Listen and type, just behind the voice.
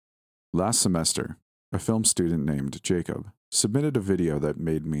Last semester, a film student named Jacob submitted a video that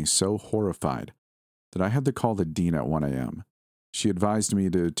made me so horrified that I had to call the dean at 1 a.m. She advised me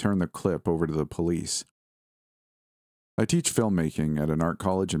to turn the clip over to the police. I teach filmmaking at an art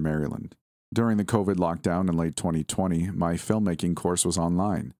college in Maryland. During the COVID lockdown in late 2020, my filmmaking course was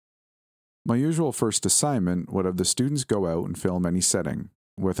online. My usual first assignment would have the students go out and film any setting.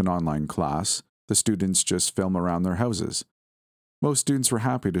 With an online class, the students just film around their houses. Most students were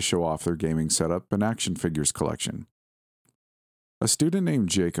happy to show off their gaming setup and action figures collection. A student named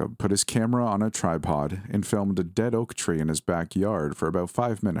Jacob put his camera on a tripod and filmed a dead oak tree in his backyard for about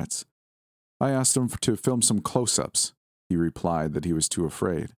 5 minutes. I asked him to film some close-ups. He replied that he was too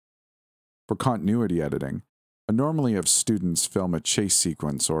afraid. For continuity editing, I normally have students film a chase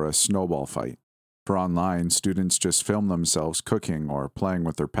sequence or a snowball fight. For online, students just film themselves cooking or playing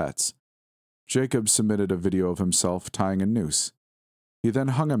with their pets. Jacob submitted a video of himself tying a noose. He then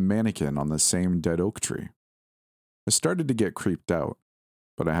hung a mannequin on the same dead oak tree. I started to get creeped out,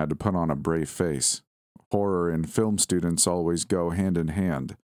 but I had to put on a brave face. Horror and film students always go hand in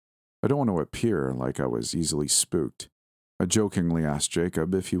hand. I don't want to appear like I was easily spooked. I jokingly asked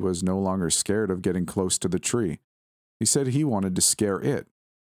Jacob if he was no longer scared of getting close to the tree. He said he wanted to scare it.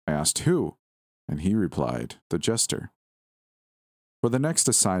 I asked who, and he replied, the jester. For the next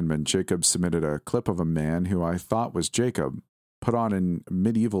assignment, Jacob submitted a clip of a man who I thought was Jacob, put on a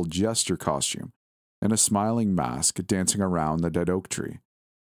medieval jester costume and a smiling mask dancing around the dead oak tree.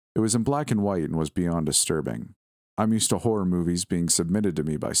 It was in black and white and was beyond disturbing. I'm used to horror movies being submitted to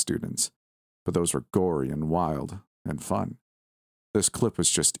me by students, but those were gory and wild and fun. This clip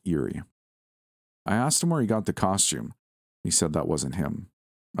was just eerie. I asked him where he got the costume. He said that wasn't him.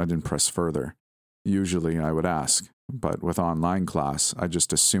 I didn't press further. Usually I would ask, but with online class, I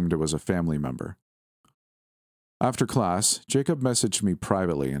just assumed it was a family member. After class, Jacob messaged me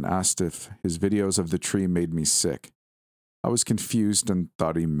privately and asked if his videos of the tree made me sick. I was confused and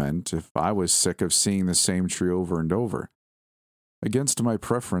thought he meant if I was sick of seeing the same tree over and over. Against my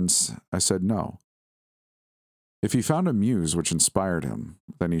preference, I said no. If he found a muse which inspired him,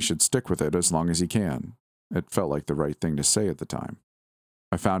 then he should stick with it as long as he can. It felt like the right thing to say at the time.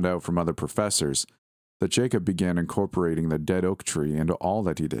 I found out from other professors that Jacob began incorporating the dead oak tree into all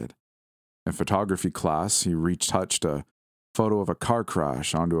that he did. In photography class, he retouched a photo of a car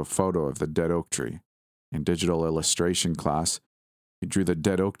crash onto a photo of the dead oak tree. In digital illustration class, he drew the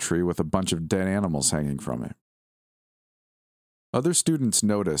dead oak tree with a bunch of dead animals hanging from it. Other students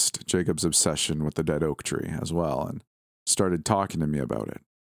noticed Jacob's obsession with the dead oak tree as well and started talking to me about it.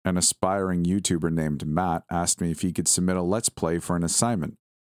 An aspiring YouTuber named Matt asked me if he could submit a Let's Play for an assignment.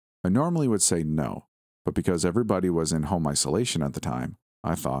 I normally would say no, but because everybody was in home isolation at the time,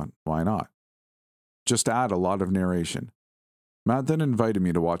 I thought, why not? Just add a lot of narration. Matt then invited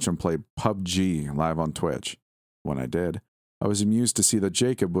me to watch him play PUBG live on Twitch. When I did, I was amused to see that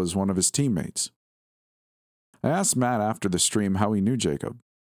Jacob was one of his teammates. I asked Matt after the stream how he knew Jacob.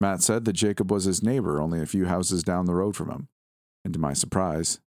 Matt said that Jacob was his neighbor only a few houses down the road from him. And to my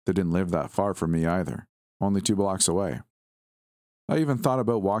surprise, they didn't live that far from me either, only 2 blocks away. I even thought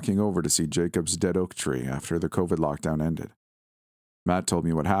about walking over to see Jacob's dead oak tree after the COVID lockdown ended. Matt told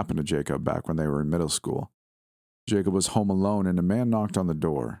me what happened to Jacob back when they were in middle school. Jacob was home alone and a man knocked on the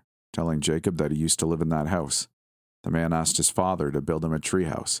door, telling Jacob that he used to live in that house. The man asked his father to build him a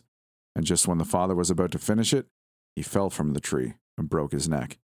treehouse, and just when the father was about to finish it, he fell from the tree and broke his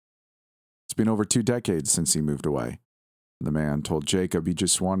neck. It's been over 2 decades since he moved away. The man told Jacob he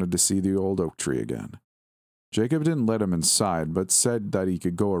just wanted to see the old oak tree again. Jacob didn't let him inside, but said that he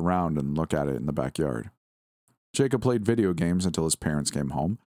could go around and look at it in the backyard. Jacob played video games until his parents came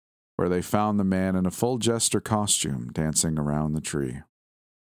home, where they found the man in a full jester costume dancing around the tree.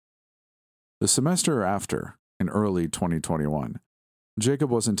 The semester after, in early 2021, Jacob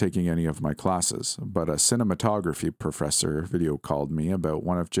wasn't taking any of my classes, but a cinematography professor video called me about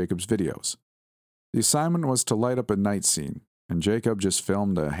one of Jacob's videos. The assignment was to light up a night scene, and Jacob just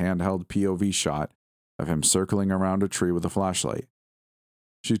filmed a handheld POV shot of him circling around a tree with a flashlight.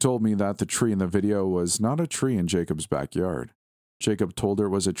 She told me that the tree in the video was not a tree in Jacob's backyard. Jacob told her it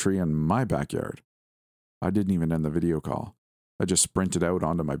was a tree in my backyard. I didn't even end the video call. I just sprinted out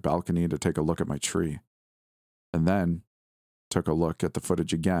onto my balcony to take a look at my tree. And then took a look at the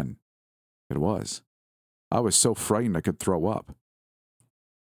footage again. It was. I was so frightened I could throw up.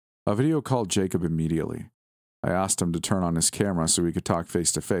 A video called Jacob immediately. I asked him to turn on his camera so we could talk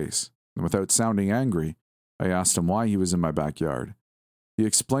face to face. And without sounding angry, I asked him why he was in my backyard. He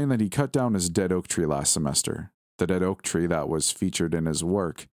explained that he cut down his dead oak tree last semester, the dead oak tree that was featured in his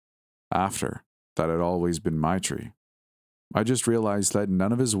work, after that had always been my tree. I just realized that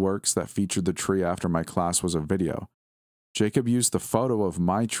none of his works that featured the tree after my class was a video. Jacob used the photo of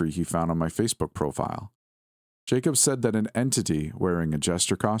my tree he found on my Facebook profile. Jacob said that an entity wearing a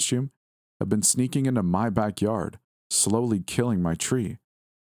jester costume had been sneaking into my backyard, slowly killing my tree.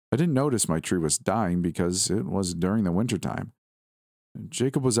 I didn't notice my tree was dying because it was during the wintertime.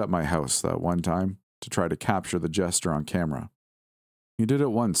 Jacob was at my house that one time to try to capture the jester on camera. He did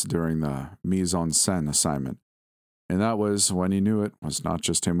it once during the mise en scène assignment, and that was when he knew it was not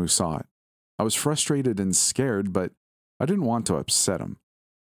just him who saw it. I was frustrated and scared, but I didn't want to upset him.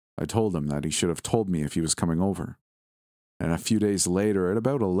 I told him that he should have told me if he was coming over. And a few days later, at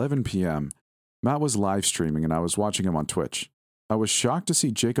about 11 p.m., Matt was live streaming and I was watching him on Twitch. I was shocked to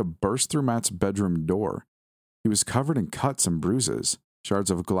see Jacob burst through Matt's bedroom door. He was covered in cuts and bruises. Shards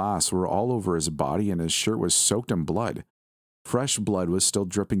of glass were all over his body and his shirt was soaked in blood. Fresh blood was still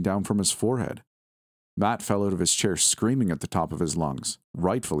dripping down from his forehead. Matt fell out of his chair screaming at the top of his lungs,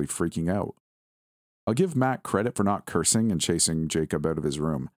 rightfully freaking out. I'll give Matt credit for not cursing and chasing Jacob out of his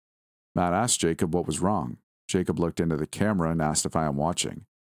room. Matt asked Jacob what was wrong. Jacob looked into the camera and asked if I am watching.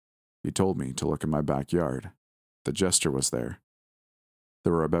 He told me to look in my backyard. The jester was there.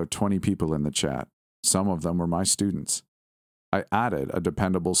 There were about 20 people in the chat. Some of them were my students. I added a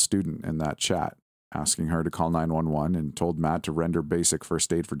dependable student in that chat, asking her to call 911 and told Matt to render basic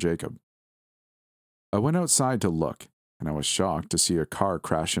first aid for Jacob. I went outside to look, and I was shocked to see a car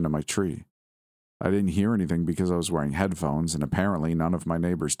crash into my tree. I didn't hear anything because I was wearing headphones, and apparently none of my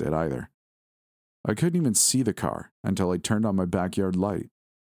neighbors did either. I couldn't even see the car until I turned on my backyard light.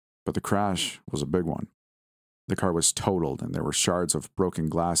 But the crash was a big one. The car was totaled, and there were shards of broken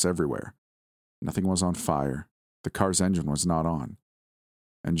glass everywhere. Nothing was on fire. The car's engine was not on.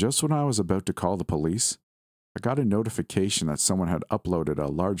 And just when I was about to call the police, I got a notification that someone had uploaded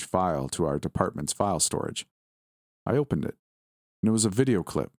a large file to our department's file storage. I opened it, and it was a video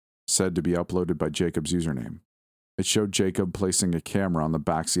clip, said to be uploaded by Jacob's username. It showed Jacob placing a camera on the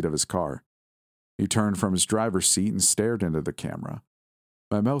backseat of his car. He turned from his driver's seat and stared into the camera.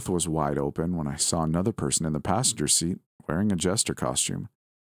 My mouth was wide open when I saw another person in the passenger seat wearing a jester costume.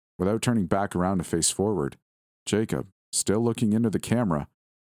 Without turning back around to face forward, Jacob, still looking into the camera,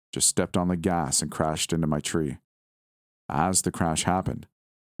 just stepped on the gas and crashed into my tree. As the crash happened,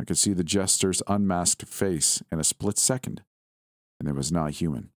 I could see the jester's unmasked face in a split second, and it was not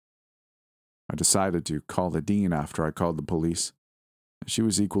human. I decided to call the dean after I called the police. She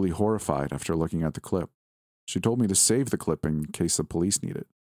was equally horrified after looking at the clip. She told me to save the clip in case the police need it.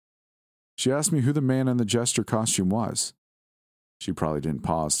 She asked me who the man in the jester costume was. She probably didn't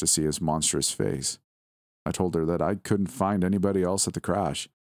pause to see his monstrous face. I told her that I couldn't find anybody else at the crash,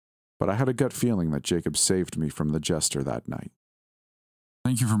 but I had a gut feeling that Jacob saved me from the jester that night.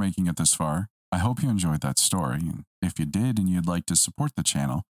 Thank you for making it this far. I hope you enjoyed that story. If you did and you'd like to support the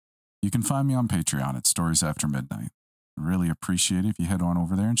channel, you can find me on Patreon at Stories After Midnight. I'd really appreciate it if you head on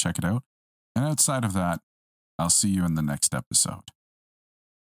over there and check it out. And outside of that, I'll see you in the next episode.